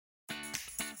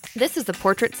This is the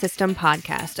Portrait System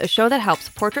Podcast, a show that helps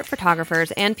portrait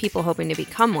photographers and people hoping to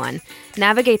become one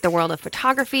navigate the world of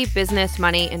photography, business,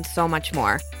 money, and so much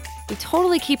more. We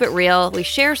totally keep it real. We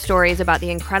share stories about the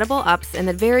incredible ups and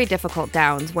the very difficult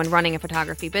downs when running a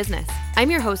photography business.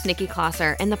 I'm your host, Nikki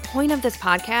Klosser, and the point of this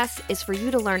podcast is for you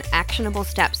to learn actionable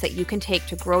steps that you can take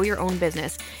to grow your own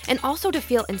business and also to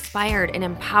feel inspired and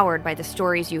empowered by the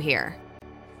stories you hear.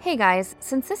 Hey guys,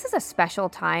 since this is a special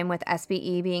time with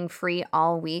SBE being free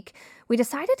all week, we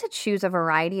decided to choose a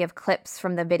variety of clips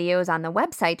from the videos on the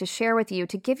website to share with you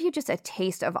to give you just a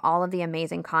taste of all of the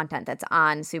amazing content that's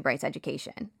on Sue Bryce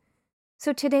Education.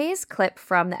 So today's clip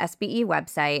from the SBE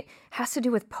website has to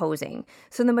do with posing.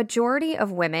 So the majority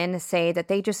of women say that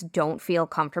they just don't feel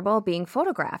comfortable being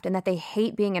photographed and that they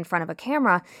hate being in front of a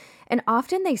camera. And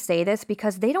often they say this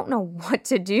because they don't know what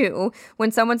to do when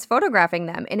someone's photographing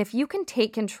them. And if you can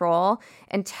take control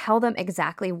and tell them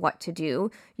exactly what to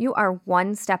do, you are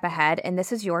one step ahead, and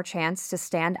this is your chance to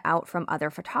stand out from other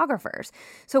photographers.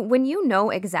 So when you know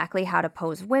exactly how to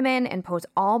pose women and pose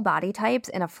all body types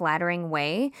in a flattering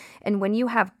way, and when you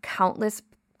have countless,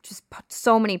 just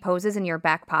so many poses in your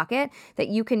back pocket that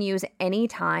you can use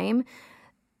anytime,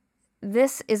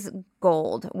 this is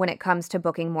gold when it comes to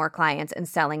booking more clients and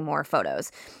selling more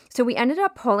photos. So we ended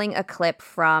up pulling a clip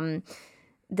from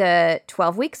the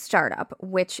 12-week startup,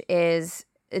 which is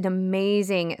an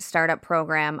amazing startup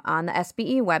program on the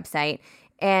SBE website.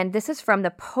 And this is from the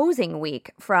posing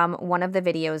week from one of the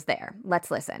videos there.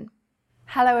 Let's listen.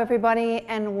 Hello everybody,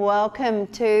 and welcome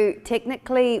to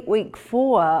technically week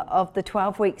 4 of the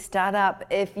 12-week startup.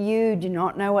 If you do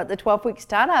not know what the 12-week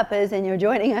startup is and you're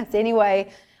joining us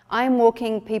anyway, I'm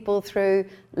walking people through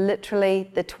literally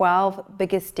the 12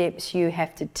 biggest steps you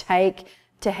have to take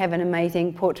to have an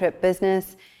amazing portrait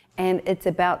business. And it's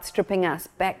about stripping us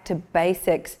back to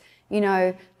basics. You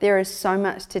know, there is so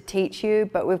much to teach you,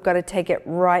 but we've got to take it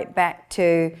right back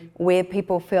to where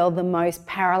people feel the most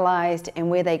paralyzed and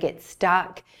where they get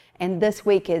stuck. And this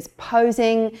week is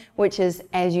posing, which is,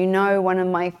 as you know, one of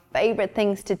my favorite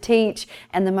things to teach.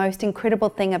 And the most incredible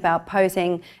thing about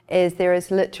posing is there is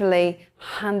literally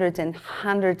hundreds and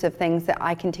hundreds of things that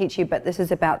I can teach you, but this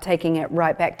is about taking it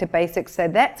right back to basics. So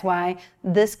that's why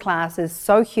this class is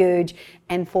so huge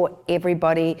and for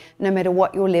everybody, no matter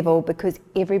what your level, because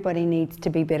everybody needs to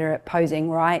be better at posing,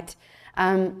 right?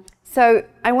 So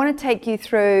I want to take you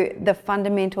through the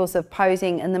fundamentals of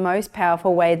posing in the most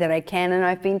powerful way that I can. And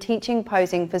I've been teaching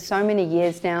posing for so many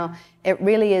years now. It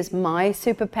really is my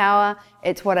superpower.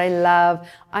 It's what I love.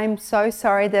 I'm so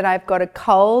sorry that I've got a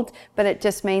cold, but it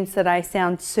just means that I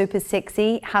sound super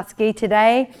sexy, husky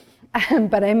today.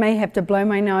 But I may have to blow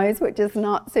my nose, which is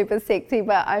not super sexy,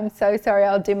 but I'm so sorry.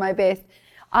 I'll do my best.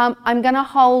 I'm going to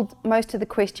hold most of the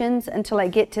questions until I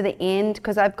get to the end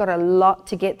because I've got a lot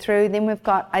to get through. Then we've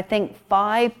got, I think,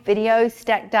 5 videos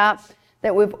stacked up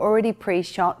that we've already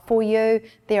pre-shot for you.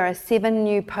 There are 7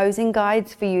 new posing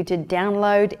guides for you to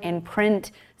download and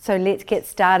print. So let's get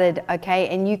started, okay?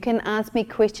 And you can ask me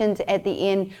questions at the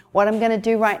end. What I'm going to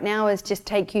do right now is just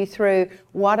take you through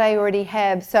what I already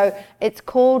have. So it's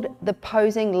called the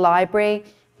Posing Library.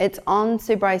 It's on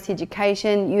Sue Bryce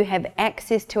Education. You have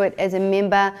access to it as a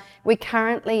member. We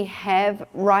currently have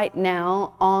right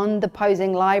now on the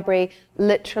Posing Library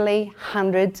literally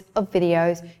hundreds of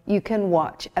videos you can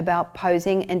watch about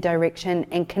posing and direction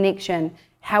and connection.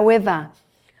 However,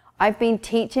 I've been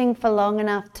teaching for long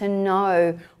enough to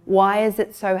know why is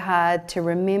it so hard to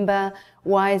remember?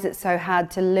 Why is it so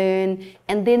hard to learn?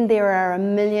 And then there are a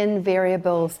million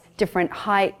variables, different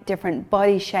height, different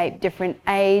body shape, different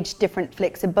age, different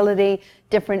flexibility,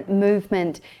 different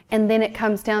movement. And then it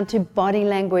comes down to body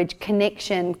language,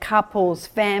 connection, couples,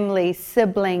 families,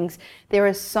 siblings. There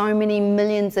are so many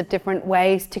millions of different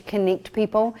ways to connect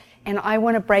people. And I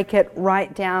want to break it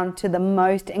right down to the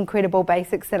most incredible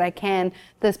basics that I can.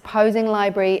 This posing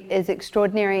library is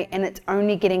extraordinary and it's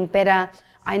only getting better.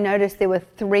 I noticed there were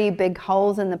 3 big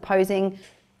holes in the posing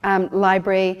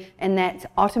library, and that's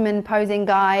Ottoman posing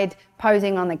guide,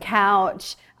 posing on the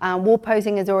couch, wall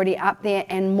posing is already up there,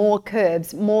 and more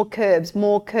curves, more curves,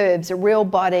 more curves, real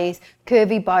bodies,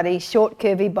 curvy bodies, short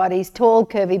curvy bodies, tall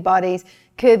curvy bodies,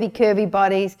 curvy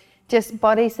bodies. Just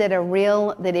bodies that are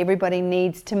real, that everybody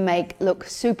needs to make look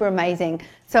super amazing.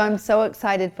 So I'm so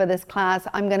excited for this class.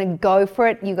 I'm going to go for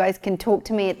it. You guys can talk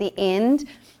to me at the end.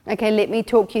 Okay, let me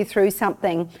talk you through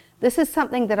something. This is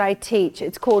something that I teach.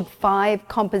 It's called 5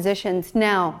 compositions.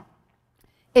 Now,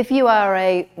 if you are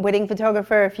a wedding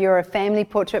photographer, if you're a family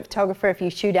portrait photographer, if you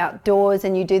shoot outdoors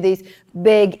and you do these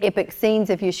big epic scenes,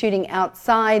 if you're shooting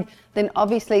outside, then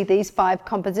obviously these 5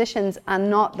 compositions are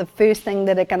not the first thing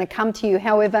that are going to come to you.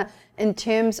 However, in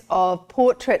terms of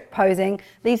portrait posing,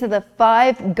 these are the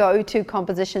 5 go-to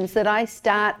compositions that I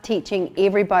start teaching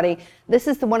everybody. This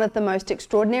is one of the most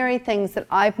extraordinary things that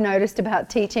I've noticed about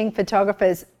teaching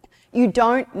photographers. You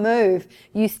don't move.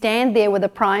 You stand there with a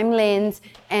prime lens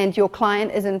and your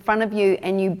client is in front of you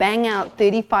and you bang out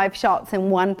 35 shots in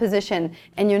one position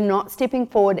and you're not stepping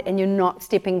forward and you're not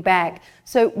stepping back.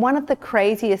 So one of the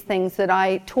craziest things that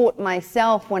I taught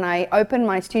myself when I opened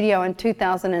my studio in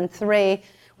 2003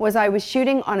 was I was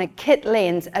shooting on a kit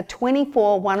lens, a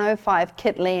 24-105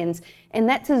 kit lens, and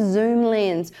that's a zoom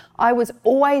lens. I was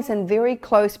always in very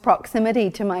close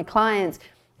proximity to my clients,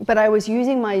 but I was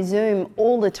using my zoom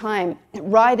all the time,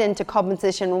 right into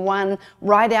composition 1,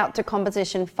 right out to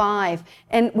composition 5.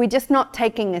 And we're just not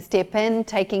taking a step in,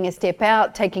 taking a step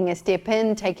out, taking a step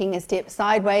in, taking a step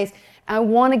sideways. I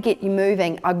want to get you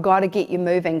moving. I've got to get you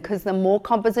moving, because the more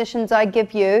compositions I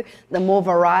give you, the more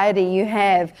variety you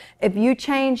have. If you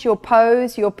change your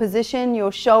pose, your position,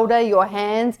 your shoulder, your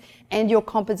hands, and your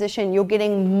composition, you're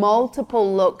getting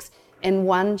multiple looks in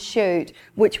one shoot,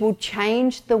 which will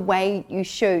change the way you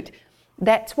shoot.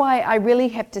 That's why I really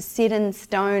have to set in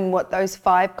stone what those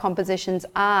 5 compositions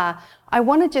are. I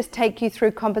want to just take you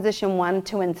through composition 1,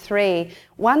 2, and 3.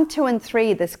 1, 2, and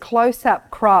 3, this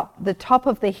close-up crop, the top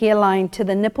of the hairline to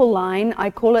the nipple line. I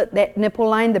call it that nipple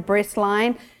line, the breast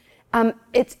line.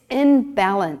 It's in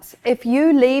balance. If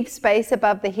you leave space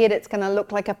above the head, it's going to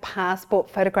look like a passport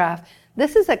photograph.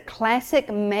 This is a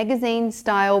classic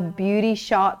magazine-style beauty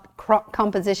shot crop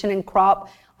composition and crop.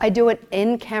 I do it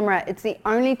in camera. It's the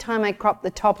only time I crop the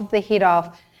top of the head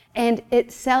off, and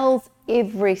it sells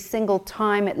every single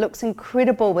time. It looks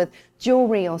incredible with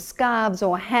jewelry or scarves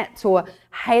or hats or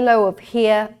halo of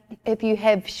hair. If you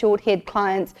have short-haired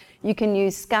clients, you can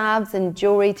use scarves and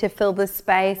jewelry to fill the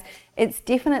space. It's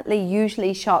definitely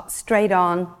usually shot straight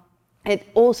on. It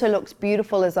also looks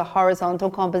beautiful as a horizontal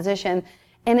composition.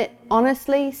 And it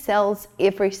honestly sells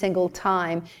every single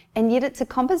time. And yet it's a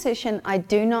composition I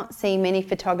do not see many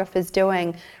photographers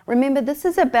doing. Remember, this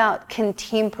is about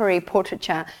contemporary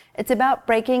portraiture. It's about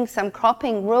breaking some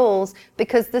cropping rules,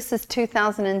 because this is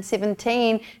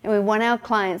 2017 and we want our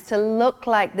clients to look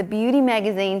like the beauty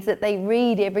magazines that they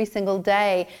read every single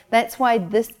day. That's why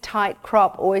this tight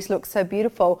crop always looks so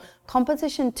beautiful.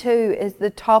 Composition 2 is the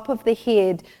top of the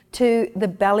head to the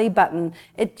belly button.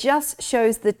 It just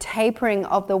shows the tapering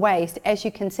of the waist, as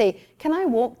you can see. Can I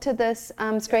walk to this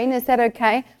screen? Is that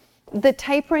okay? The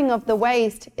tapering of the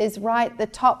waist is right, the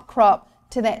top crop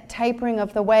to that tapering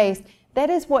of the waist. That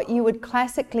is what you would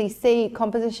classically see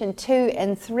composition 2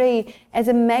 and 3 as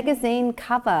a magazine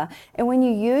cover. And when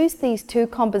you use these 2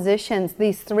 compositions,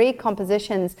 these 3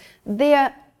 compositions,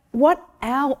 they're what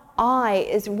our eye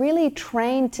is really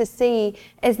trained to see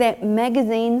as that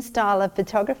magazine style of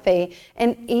photography.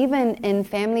 And even in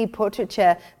family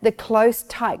portraiture, the close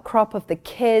tight crop of the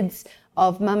kids,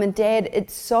 of mum and dad,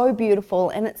 it's so beautiful,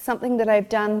 and it's something that I've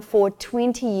done for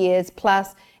 20 years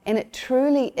plus, and it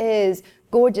truly is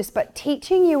gorgeous. But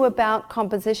teaching you about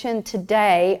composition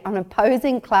today on a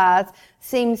posing class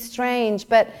seems strange,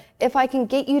 but if I can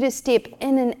get you to step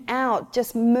in and out,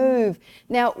 just move.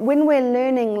 Now, when we're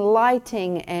learning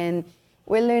lighting and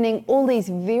we're learning all these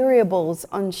variables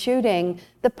on shooting,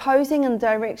 the posing and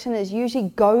direction is usually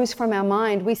goes from our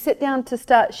mind. We sit down to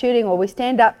start shooting, or we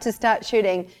stand up to start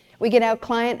shooting. We get our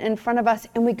client in front of us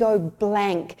and we go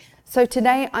blank. So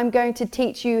today I'm going to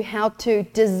teach you how to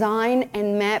design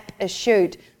and map a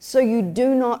shoot so you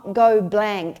do not go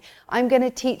blank. I'm going to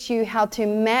teach you how to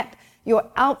map your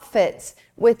outfits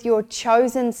with your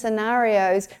chosen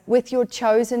scenarios, with your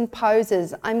chosen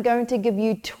poses. I'm going to give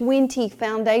you 20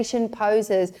 foundation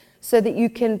poses so that you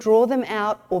can draw them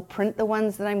out or print the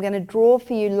ones that I'm going to draw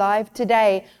for you live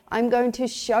today. I'm going to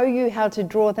show you how to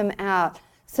draw them out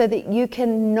so that you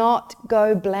cannot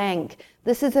go blank.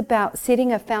 This is about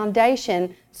setting a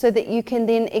foundation so that you can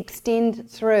then extend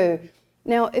through.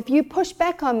 Now, if you push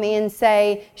back on me and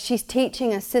say, she's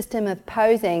teaching a system of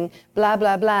posing, blah,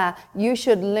 blah, blah, you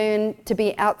should learn to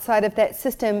be outside of that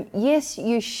system. Yes,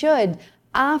 you should,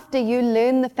 after you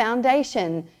learn the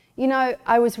foundation. You know,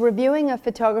 I was reviewing a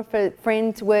photographer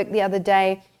friend's work the other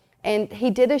day, and he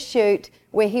did a shoot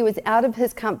where he was out of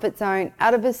his comfort zone,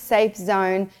 out of his safe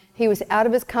zone. He was out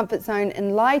of his comfort zone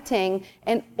in lighting,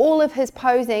 and all of his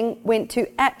posing went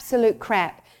to absolute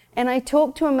crap. And I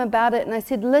talked to him about it and I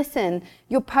said, listen,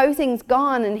 your posing's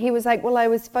gone. And he was like, well, I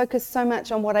was focused so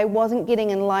much on what I wasn't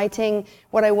getting in lighting,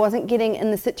 what I wasn't getting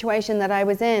in the situation that I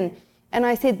was in. And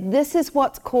I said, this is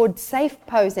what's called safe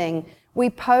posing. We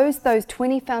pose those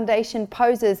 20 foundation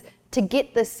poses to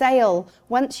get the sail.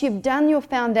 Once you've done your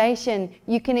foundation,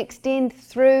 you can extend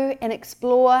through and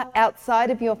explore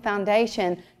outside of your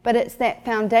foundation, but it's that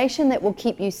foundation that will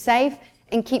keep you safe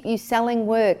and keep you selling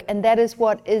work, and that is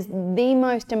what is the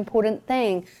most important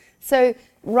thing. So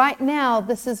right now,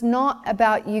 this is not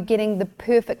about you getting the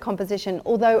perfect composition,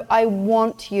 although I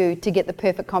want you to get the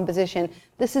perfect composition.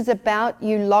 This is about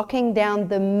you locking down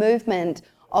the movement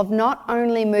of not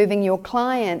only moving your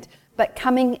client, but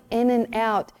coming in and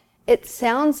out. It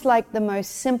sounds like the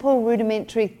most simple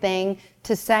rudimentary thing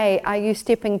to say, are you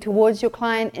stepping towards your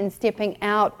client and stepping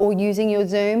out or using your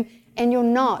zoom? And you're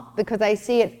not, because I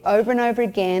see it over and over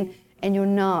again, and you're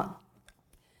not.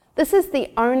 This is the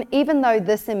only, even though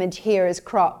this image here is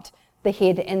cropped, the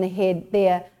head and the head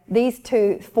there, these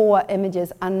 4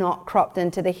 images are not cropped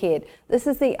into the head. This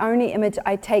is the only image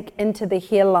I take into the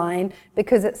hairline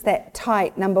because it's that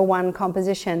tight number 1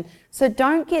 composition. So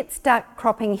don't get stuck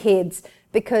cropping heads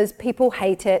because people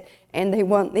hate it and they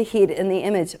want the head in the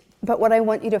image. But what I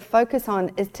want you to focus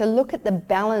on is to look at the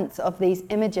balance of these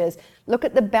images. Look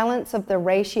at the balance of the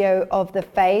ratio of the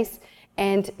face,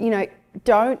 and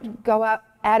don't go out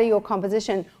of your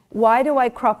composition. Why do I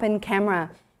crop in camera?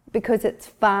 Because it's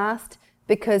fast,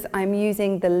 because I'm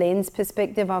using the lens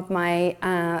perspective of my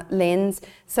lens,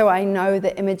 so I know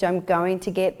the image I'm going to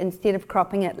get instead of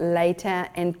cropping it later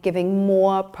and giving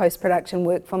more post-production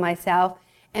work for myself.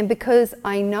 And because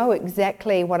I know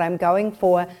exactly what I'm going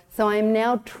for, so I'm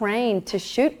now trained to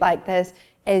shoot like this,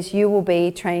 as you will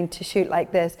be trained to shoot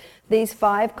like this. These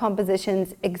 5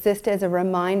 compositions exist as a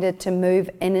reminder to move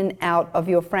in and out of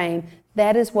your frame.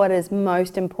 That is what is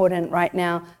most important right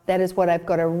now. That is what I've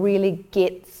got to really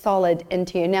get solid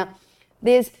into you. Now,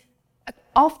 there's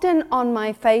often on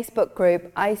my Facebook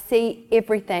group, I see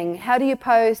everything. How do you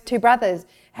pose 2 brothers?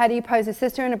 How do you pose a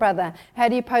sister and a brother? How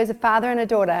do you pose a father and a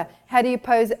daughter? How do you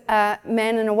pose a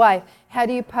man and a wife? How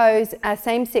do you pose a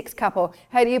same-sex couple?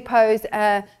 How do you pose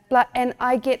a and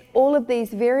I get all of these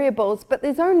variables, but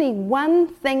there's only one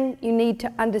thing you need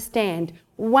to understand.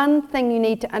 One thing you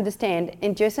need to understand.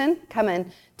 And Jason, come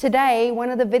in. Today, one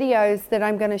of the videos that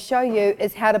I'm going to show you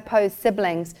is how to pose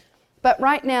siblings. But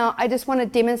right now, I just want to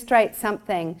demonstrate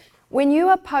something. When you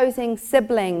are posing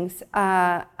siblings,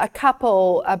 a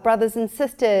couple, brothers and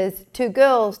sisters, 2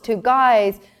 girls, 2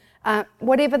 guys,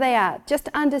 whatever they are, just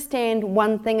understand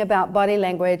one thing about body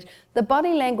language. The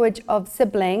body language of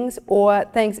siblings or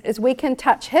things is we can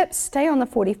touch hips. Stay on the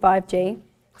 45G.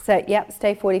 So, yep,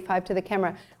 stay 45 to the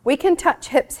camera. We can touch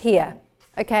hips here,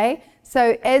 okay?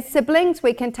 So as siblings,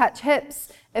 we can touch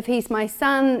hips. If he's my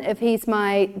son, if he's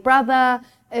my brother,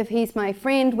 if he's my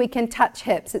friend, we can touch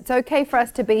hips. It's okay for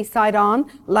us to be side on,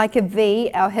 like a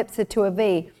V, our hips are to a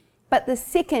V. But the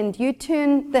second you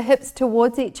turn the hips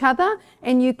towards each other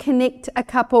and you connect a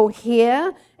couple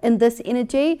here in this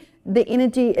energy, the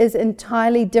energy is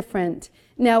entirely different.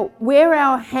 Now, where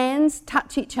our hands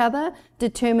touch each other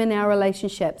determine our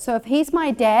relationship. So if he's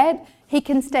my dad, he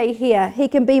can stay here. He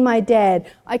can be my dad.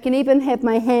 I can even have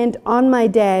my hand on my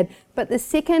dad. But the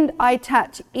second I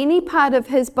touch any part of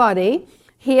his body,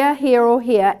 here, here, or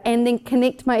here, and then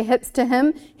connect my hips to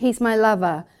him, he's my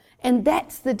lover. And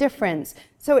that's the difference.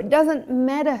 So it doesn't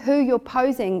matter who you're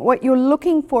posing. What you're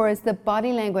looking for is the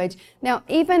body language. Now,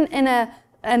 even in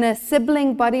a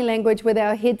sibling body language with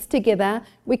our heads together,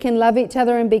 we can love each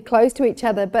other and be close to each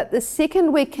other. But the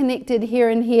second we're connected here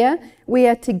and here, we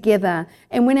are together.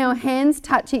 And when our hands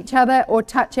touch each other or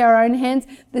touch our own hands,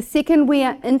 the second we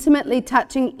are intimately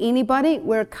touching anybody,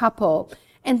 we're a couple.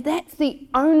 And that's the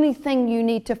only thing you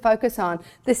need to focus on.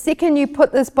 The second you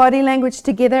put this body language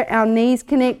together, our knees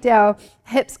connect, our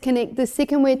hips connect. The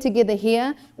second we're together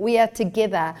here, we are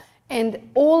together. And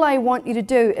all I want you to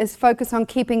do is focus on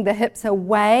keeping the hips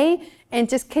away and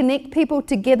just connect people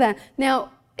together.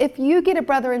 Now, if you get a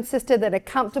brother and sister that are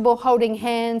comfortable holding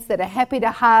hands, that are happy to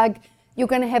hug, you're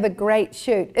going to have a great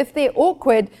shoot. If they're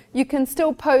awkward, you can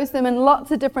still pose them in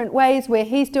lots of different ways where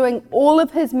he's doing all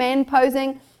of his man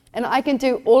posing and I can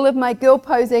do all of my girl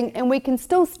posing, and we can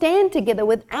still stand together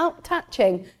without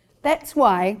touching. That's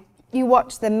why you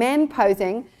watch the man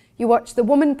posing, you watch the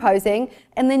woman posing,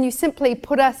 and then you simply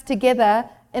put us together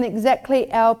in exactly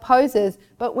our poses,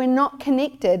 but we're not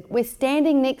connected. We're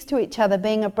standing next to each other,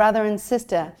 being a brother and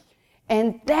sister.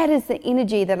 And that is the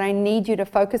energy that I need you to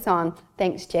focus on.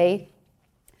 Thanks, G.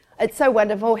 It's so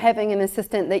wonderful having an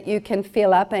assistant that you can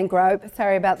feel up and grow.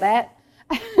 Sorry about that.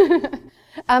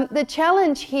 The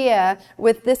challenge here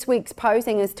with this week's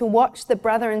posing is to watch the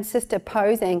brother and sister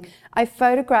posing. I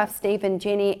photographed Steve and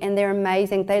Jenny and they're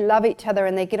amazing. They love each other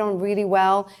and they get on really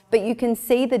well, but you can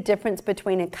see the difference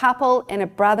between a couple and a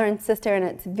brother and sister, and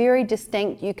it's very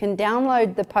distinct. You can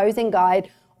download the posing guide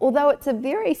although it's a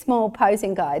very small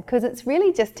posing guide, because it's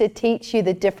really just to teach you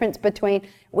the difference between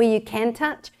where you can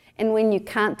touch and when you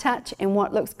can't touch, and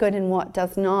what looks good and what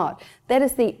does not. That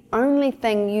is the only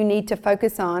thing you need to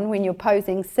focus on when you're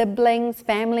posing siblings,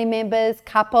 family members,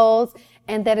 couples,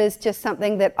 and that is just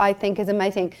something that I think is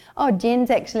amazing. Oh, Jen's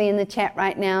actually in the chat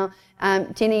right now.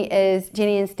 Jenny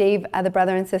and Steve are the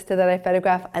brother and sister that I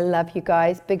photograph. I love you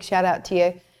guys. Big shout out to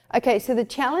you. Okay, so the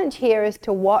challenge here is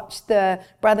to watch the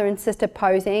brother and sister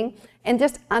posing and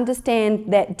just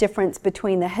understand that difference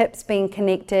between the hips being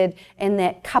connected and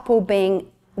that couple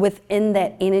being within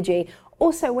that energy.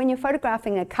 Also, when you're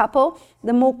photographing a couple,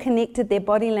 the more connected their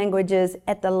body language is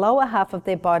at the lower half of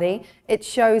their body, it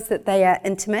shows that they are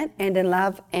intimate and in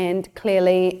love and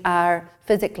clearly are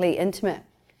physically intimate.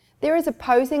 There is a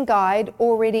posing guide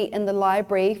already in the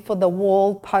library for the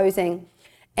wall posing.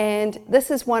 And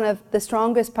this is one of the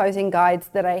strongest posing guides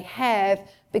that I have,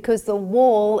 because the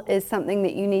wall is something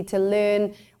that you need to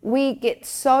learn. We get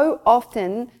so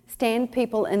often stand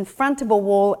people in front of a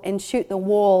wall and shoot the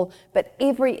wall, but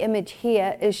every image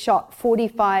here is shot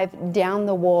 45 down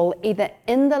the wall, either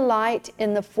in the light,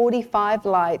 in the 45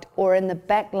 light, or in the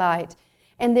backlight.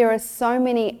 And there are so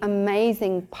many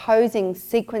amazing posing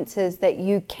sequences that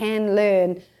you can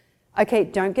learn. Okay,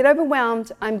 don't get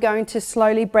overwhelmed. I'm going to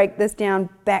slowly break this down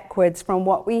backwards from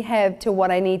what we have to what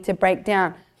I need to break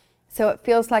down. So it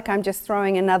feels like I'm just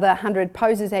throwing another 100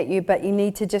 poses at you, but you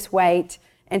need to just wait.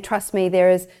 And trust me, there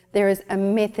is a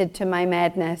method to my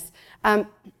madness.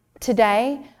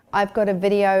 Today, I've got a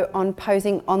video on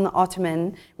posing on the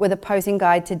ottoman with a posing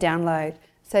guide to download.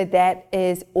 So that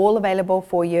is all available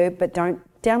for you, but don't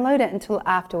download it until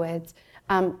afterwards.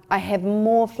 I have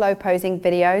more flow posing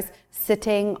videos,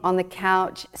 sitting on the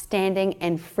couch, standing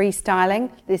and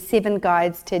freestyling. There's 7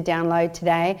 guides to download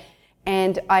today.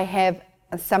 And I have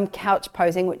some couch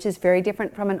posing, which is very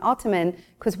different from an ottoman,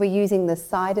 because we're using the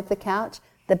side of the couch,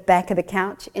 the back of the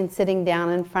couch, and sitting down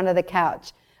in front of the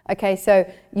couch. Okay, so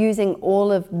using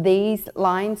all of these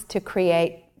lines to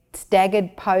create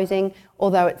staggered posing,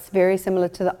 although it's very similar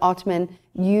to the ottoman,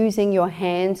 using your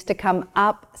hands to come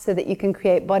up so that you can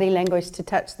create body language to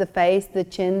touch the face, the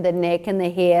chin, the neck, and the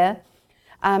hair.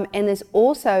 And there's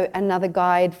also another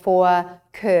guide for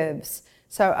curves.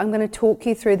 So I'm going to talk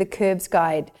you through the curves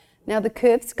guide. Now the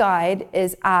curves guide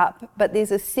is up, but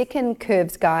there's a second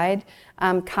curves guide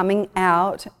coming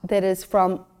out that is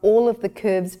from all of the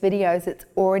curves videos. It's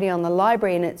already on the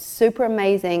library, and it's super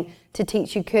amazing to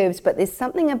teach you curves, but there's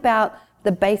something about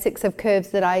the basics of curves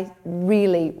that I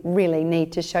really, really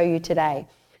need to show you today.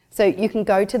 So you can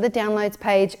go to the downloads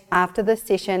page after this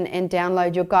session and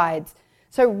download your guides.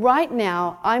 So right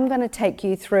now, I'm going to take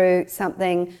you through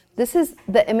something. This is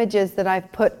the images that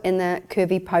I've put in the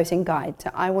curvy posing guide. So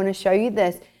I want to show you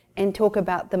this and talk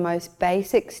about the most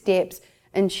basic steps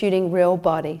in shooting real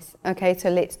bodies. Okay, so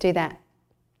let's do that.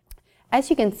 As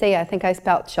you can see, I think I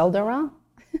spelt shoulder wrong.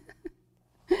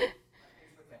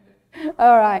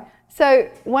 All right. So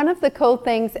one of the cool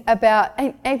things about,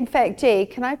 in fact, G,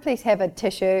 can I please have a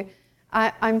tissue?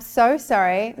 I'm so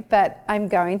sorry, but I'm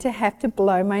going to have to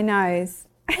blow my nose.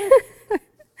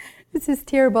 This is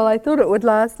terrible. I thought it would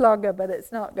last longer, but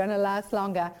it's not going to last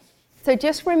longer. So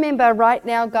just remember right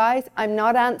now, guys, I'm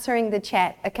not answering the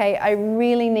chat, okay? I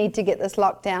really need to get this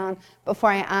locked down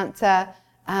before I answer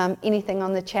anything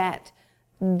on the chat.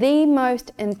 The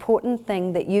most important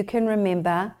thing that you can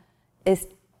remember is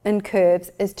in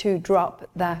curves is to drop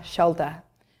the shoulder,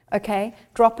 okay?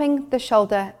 Dropping the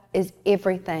shoulder is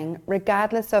everything,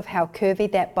 regardless of how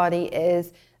curvy that body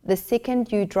is. The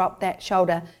second you drop that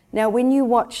shoulder. Now, when you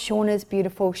watch Shauna's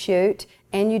beautiful shoot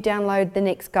and you download the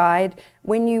next guide,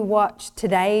 when you watch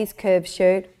today's curve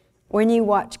shoot, when you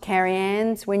watch Carrie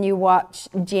Ann's, when you watch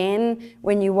Jen,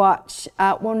 when you watch,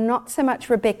 well, not so much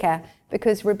Rebecca,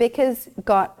 because Rebecca's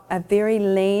got a very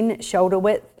lean shoulder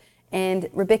width, and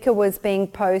Rebecca was being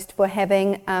posed for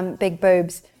having big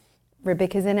boobs.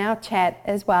 Rebecca's in our chat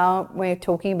as well. We're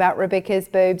talking about Rebecca's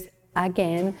boobs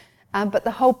again. But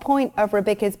the whole point of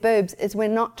Rebecca's boobs is we're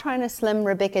not trying to slim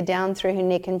Rebecca down through her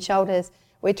neck and shoulders.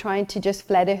 We're trying to just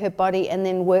flatter her body and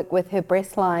then work with her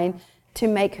breast line to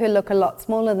make her look a lot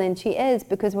smaller than she is,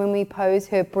 because when we pose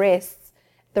her breasts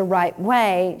the right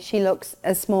way, she looks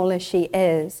as small as she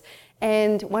is.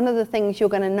 And one of the things you're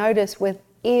going to notice with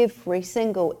every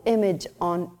single image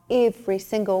on every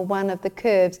single one of the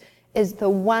curves is the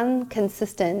one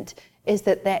consistent is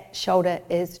that shoulder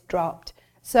is dropped.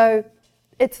 So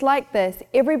it's like this.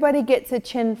 Everybody gets a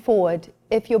chin forward.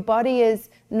 If your body is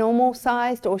normal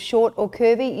sized or short or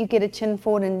curvy, you get a chin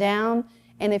forward and down.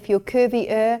 And if you're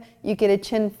curvier, you get a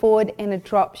chin forward and a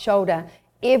drop shoulder.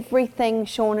 Everything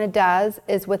Shauna does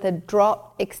is with a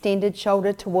drop extended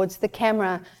shoulder towards the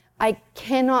camera. I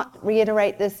cannot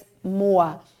reiterate this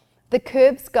more. The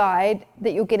Curves Guide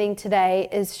that you're getting today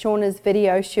is Shauna's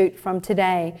video shoot from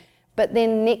today. But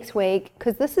then next week,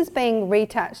 because this is being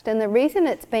retouched, and the reason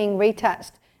it's being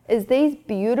retouched is these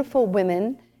beautiful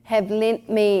women have lent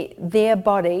me their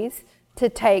bodies to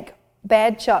take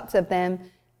bad shots of them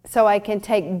so I can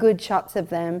take good shots of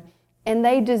them. And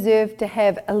they deserve to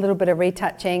have a little bit of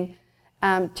retouching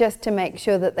just to make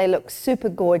sure that they look super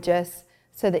gorgeous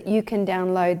so that you can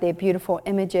download their beautiful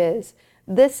images.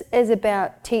 This is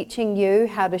about teaching you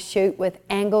how to shoot with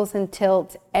angles and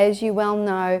tilts. As you well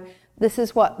know, this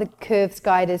is what the Curves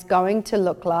Guide is going to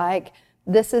look like.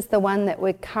 This is the one that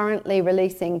we're currently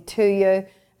releasing to you.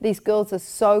 These girls are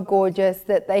so gorgeous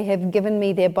that they have given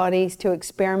me their bodies to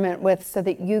experiment with so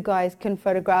that you guys can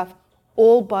photograph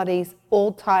all bodies,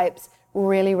 all types,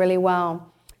 really, really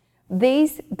well.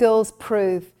 These girls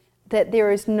prove that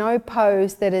there is no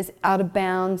pose that is out of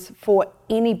bounds for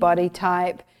any body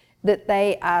type, that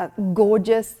they are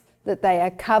gorgeous, that they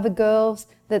are cover girls,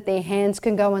 that their hands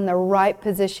can go in the right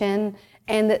position,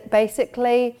 and that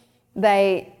basically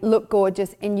they look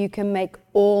gorgeous, and you can make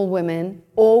all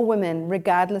women,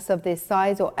 regardless of their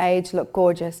size or age, look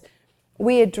gorgeous.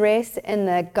 We address in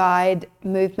the guide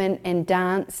movement and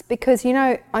dance because, you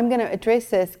know, I'm going to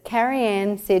address this. Carrie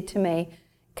Ann said to me,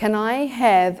 can I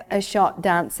have a shot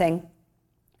dancing?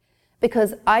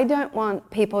 Because I don't want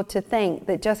people to think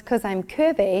that just because I'm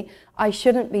curvy, I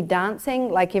shouldn't be dancing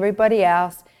like everybody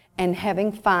else and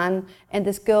having fun. And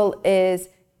this girl is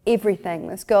everything.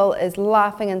 This girl is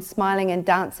laughing and smiling and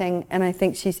dancing, and I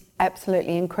think she's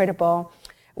absolutely incredible.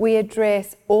 We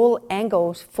address all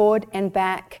angles, forward and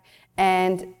back,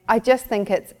 and I just think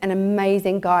it's an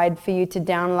amazing guide for you to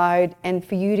download and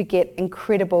for you to get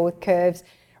incredible with curves.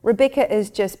 Rebecca is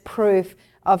just proof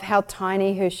of how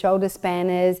tiny her shoulder span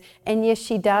is, and yes,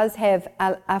 she does have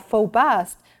a full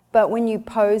bust, but when you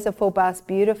pose a full bust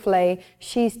beautifully,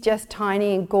 she's just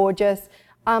tiny and gorgeous.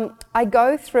 I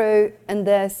go through in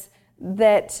this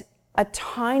that a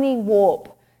tiny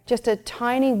warp, just a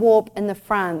tiny warp in the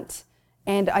front,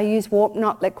 and I use warp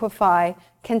not liquefy,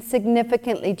 can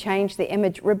significantly change the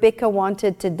image. Rebecca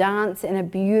wanted to dance in a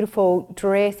beautiful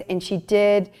dress, and she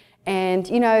did. And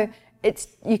you know,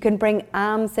 you can bring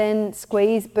arms in,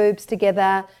 squeeze boobs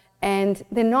together, and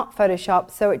they're not photoshopped,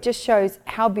 so it just shows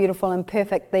how beautiful and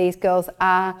perfect these girls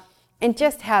are, and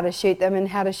just how to shoot them and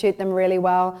how to shoot them really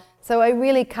well. So I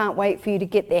really can't wait for you to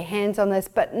get their hands on this.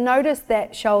 But notice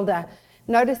that shoulder.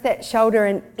 Notice that shoulder,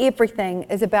 and everything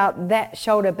is about that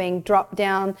shoulder being dropped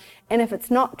down. And if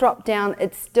it's not dropped down,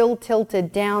 it's still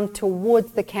tilted down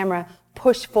towards the camera,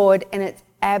 push forward, and it's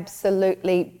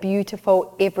absolutely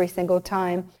beautiful every single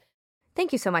time.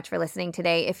 Thank you so much for listening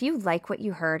today. If you like what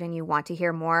you heard and you want to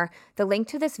hear more, the link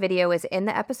to this video is in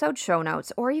the episode show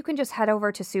notes, or you can just head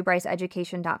over to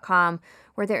SueBryceEducation.com,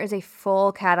 where there is a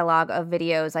full catalog of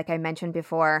videos like I mentioned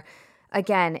before.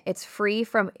 Again, it's free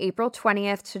from April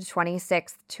 20th to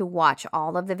 26th to watch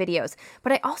all of the videos.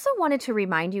 But I also wanted to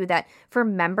remind you that for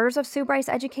members of Sue Bryce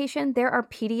Education, there are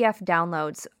PDF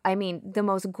downloads. I mean, the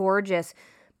most gorgeous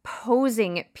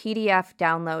posing PDF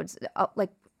downloads,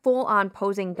 like full-on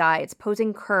posing guides,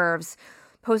 posing curves,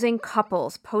 posing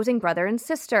couples, posing brother and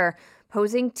sister,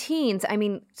 posing teens. I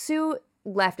mean, Sue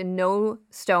left no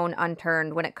stone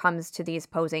unturned when it comes to these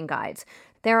posing guides.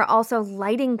 There are also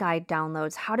lighting guide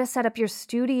downloads, how to set up your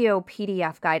studio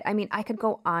PDF guide. I mean, I could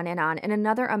go on. And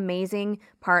another amazing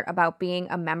part about being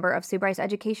a member of Sue Bryce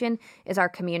Education is our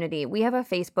community. We have a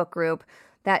Facebook group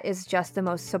that is just the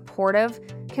most supportive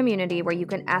community where you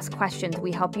can ask questions.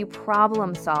 We help you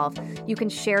problem solve. You can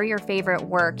share your favorite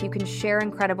work. You can share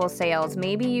incredible sales.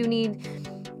 Maybe you need,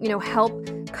 help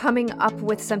coming up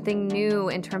with something new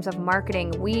in terms of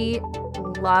marketing. We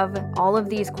love all of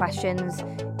these questions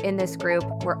in this group.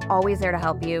 We're always there to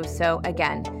help you. So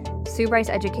again,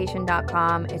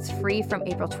 SueBryceEducation.com. It's free from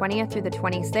April 20th through the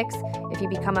 26th. If you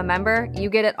become a member, you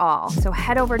get it all. So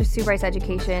head over to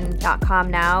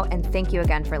SueBryceEducation.com now, and thank you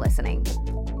again for listening.